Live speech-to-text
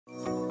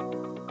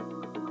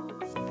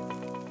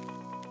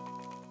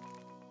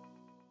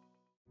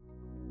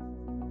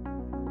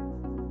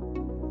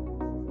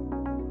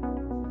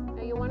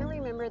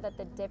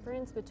the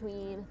difference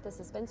between the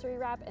suspensory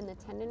wrap and the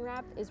tendon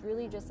wrap is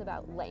really just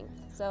about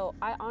length. So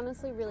I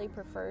honestly really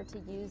prefer to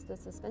use the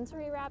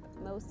suspensory wrap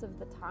most of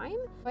the time.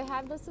 I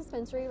have the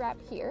suspensory wrap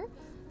here.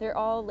 They're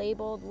all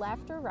labeled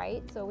left or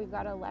right, so we've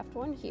got a left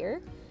one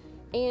here.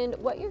 And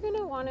what you're going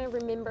to want to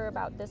remember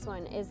about this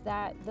one is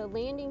that the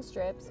landing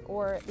strips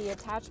or the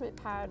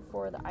attachment pad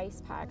for the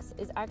ice packs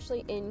is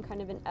actually in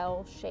kind of an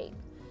L shape.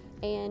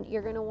 And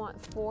you're going to want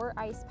 4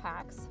 ice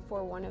packs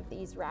for one of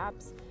these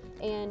wraps.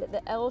 And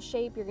the L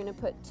shape, you're going to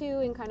put 2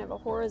 in kind of a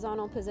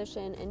horizontal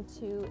position and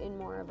 2 in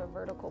more of a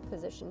vertical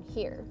position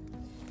here.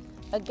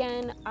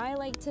 Again, I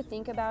like to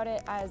think about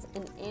it as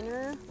an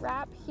inner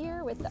wrap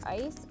here with the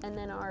ice and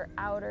then our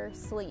outer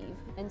sleeve.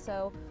 And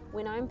so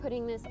when I'm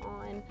putting this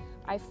on,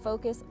 I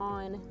focus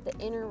on the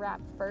inner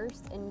wrap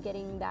first and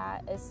getting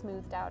that as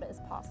smoothed out as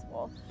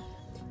possible.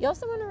 You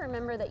also want to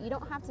remember that you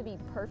don't have to be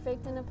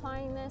perfect in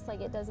applying this.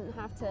 Like, it doesn't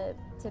have to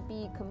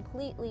be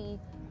completely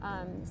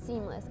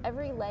seamless.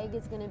 Every leg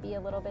is going to be a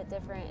little bit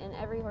different, and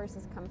every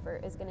horse's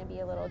comfort is going to be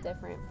a little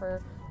different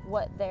for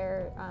what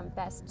they're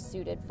best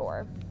suited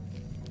for.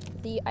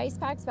 The ice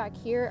packs back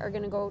here are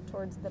going to go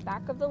towards the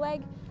back of the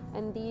leg,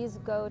 and these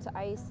go to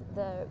ice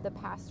the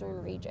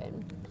pastern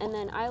region. And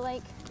then I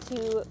like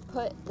to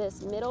put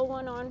this middle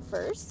one on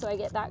first, so I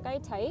get that guy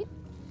tight.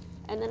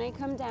 And then I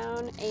come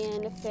down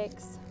and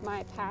fix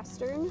my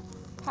pastern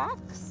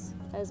packs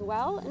as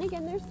well. And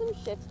again, there's some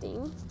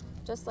shifting,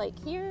 just like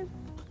here.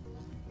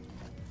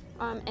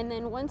 And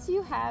then once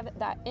you have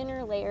that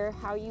inner layer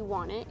how you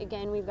want it,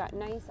 again, we've got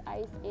nice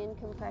ice and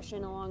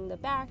compression along the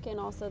back and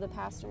also the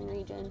pastern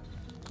region.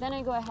 Then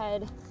I go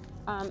ahead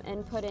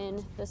and put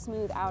in the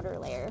smooth outer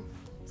layer.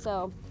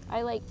 So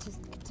I like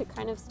to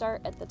kind of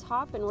start at the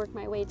top and work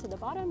my way to the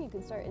bottom. You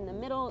can start in the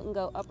middle and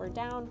go up or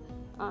down.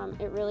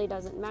 It really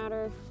doesn't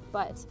matter,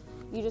 but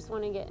you just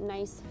want to get a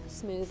nice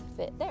smooth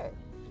fit there.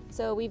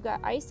 So we've got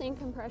ice and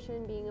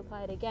compression being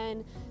applied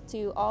again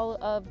to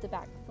all of the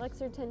back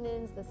flexor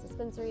tendons, the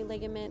suspensory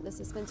ligament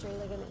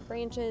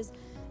branches,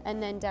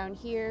 and then down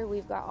here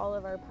we've got all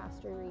of our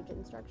pastern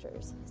region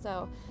structures.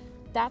 So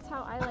that's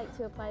how I like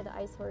to apply the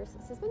Ice Horse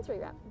suspensory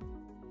wrap.